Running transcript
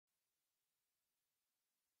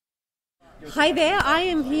Hi there, I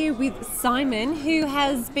am here with Simon, who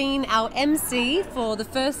has been our MC for the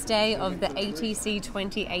first day of the ATC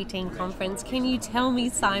 2018 conference. Can you tell me,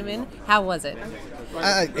 Simon, how was it?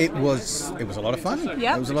 It was a lot of fun.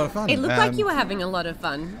 Yep. It was a lot of fun. It looked like you were having a lot of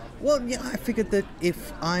fun. Well, yeah, I figured that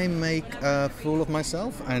if I make a fool of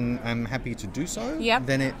myself and I'm happy to do so, Yep.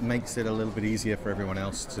 then it makes it a little bit easier for everyone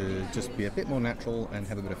else to just be a bit more natural and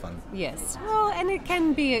have a bit of fun. Yes. Well, and it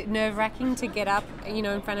can be nerve-wracking to get up,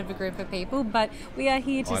 in front of a group of people, but we are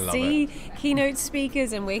here I to love see it. keynote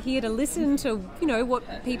speakers, and we're here to listen to,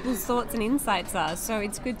 what people's thoughts and insights are. So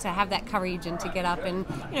it's good to have that courage and to get up and,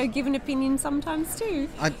 give an opinion sometimes too.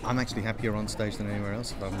 I'm actually happier on stage than anywhere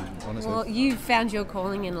else, if I'm honest. Well, you've found your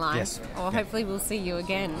calling in life, Yes. or Yeah. hopefully we'll see you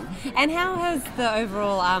again. And how has the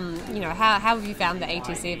overall, how have you found the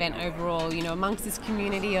ATC event overall, amongst this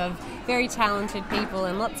community of very talented people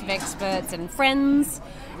and lots of experts and friends?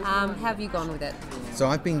 How have you gone with it? So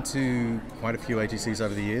I've been to quite a few ATCs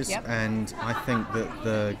over the years, Yep. and I think that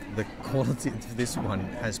the quality of this one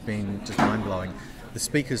has been just mind-blowing. The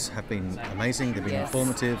speakers have been amazing, they've been Yes.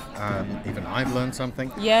 informative, even I've learned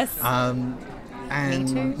something. Yes.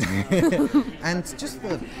 And Me too. and just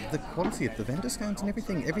the quality of the vendor stands and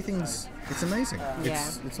everything's amazing. Yeah.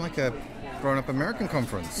 It's like a grown-up American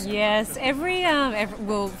conference. Yes,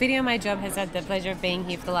 VideoMyJob has had the pleasure of being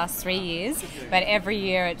here for the last 3 years, but every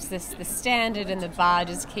year it's the standard and the bar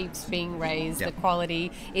just keeps being raised, Yep. the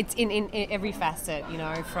quality, it's in every facet,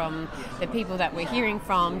 from the people that we're hearing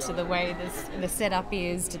from, to the way the setup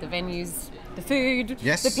is, to the venues, the food,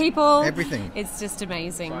 Yes, the people, everything. It's just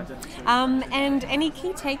amazing. And any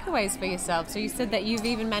key takeaways for yourself? So you said that you've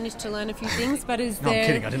even managed to learn a few things, but is No, there... I'm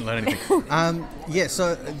kidding, I didn't learn anything.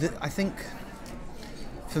 I think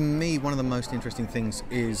for me, one of the most interesting things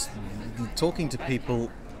is talking to people,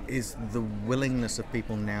 is the willingness of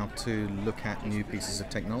people now to look at new pieces of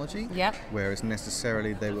technology, Yep. whereas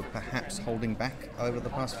necessarily they were perhaps holding back over the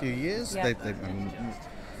past few years. Yep.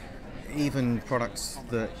 Even products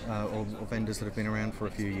that or vendors that have been around for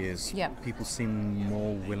a few years, Yep. people seem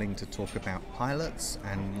more willing to talk about pilots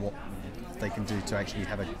and what they can do to actually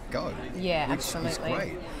have a go. Yeah, which absolutely. is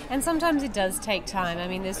great. And sometimes it does take time. I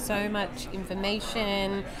mean, there's so much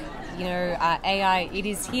information, AI, it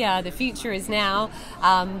is here, the future is now,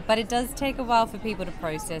 but it does take a while for people to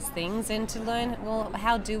process things and to learn, well,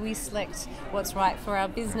 how do we select what's right for our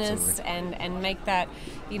business and make that,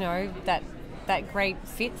 that great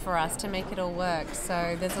fit for us to make it all work.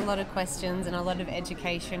 So there's a lot of questions and a lot of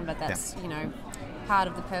education, but that's, part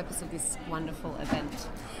of the purpose of this wonderful event.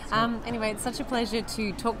 Anyway, it's such a pleasure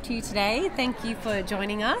to talk to you today. Thank you for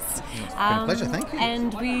joining us. It's been a pleasure, thank you.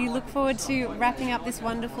 And we look forward to wrapping up this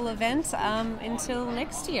wonderful event until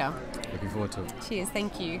next year. Looking forward to it. Cheers,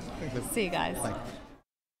 thank you. Thank you. See you guys. Bye.